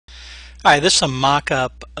Hi, this is a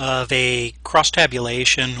mock-up of a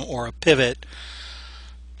cross-tabulation or a pivot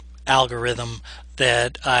algorithm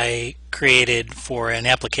that I created for an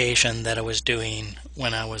application that I was doing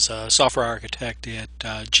when I was a software architect at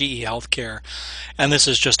GE Healthcare. And this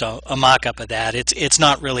is just a mock-up of that. It's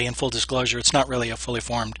not really, in full disclosure, it's not really a fully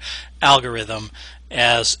formed algorithm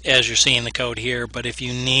as you're seeing the code here, but if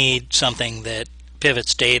you need something that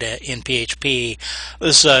pivots data in PHP,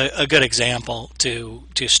 this is a good example to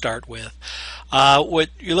start with. What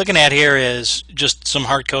you're looking at here is just some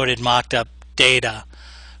hard-coded mocked up data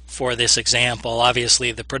for this example.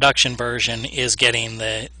 Obviously the production version is getting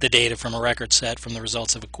the data from a record set from the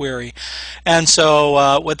results of a query. And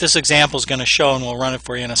so what this example is going to show, and we'll run it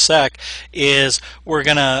for you in a sec, is we're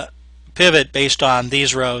going to pivot based on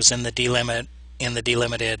these rows in the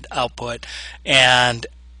delimited output, and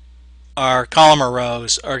our columnar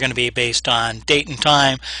rows are going to be based on date and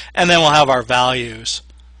time, and then we'll have our values,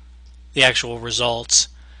 the actual results,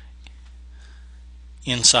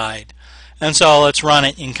 inside. And so let's run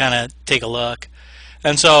it and kind of take a look.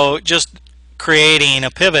 And so just creating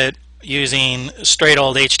a pivot using straight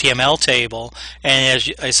old HTML table, and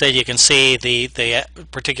as I said, you can see the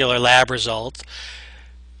particular lab result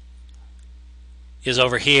is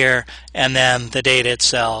over here, and then the data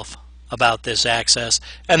itself about this access,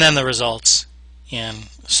 and then the results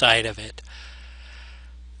inside of it.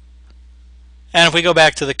 And if we go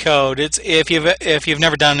back to the code, it's if you've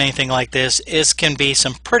never done anything like this, it can be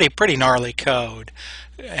some pretty gnarly code,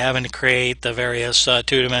 having to create the various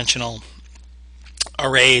two-dimensional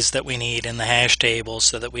arrays that we need in the hash table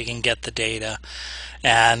so that we can get the data.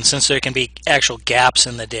 And since there can be actual gaps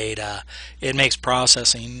in the data, it makes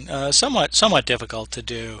processing somewhat difficult to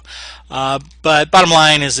do. But bottom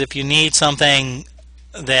line is, if you need something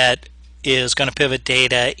that is going to pivot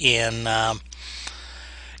data in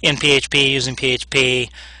PHP using PHP,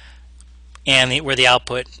 and where the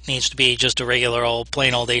output needs to be just a regular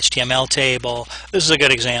plain old HTML table, this is a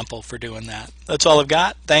good example for doing that. That's all I've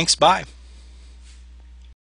got. Thanks. Bye.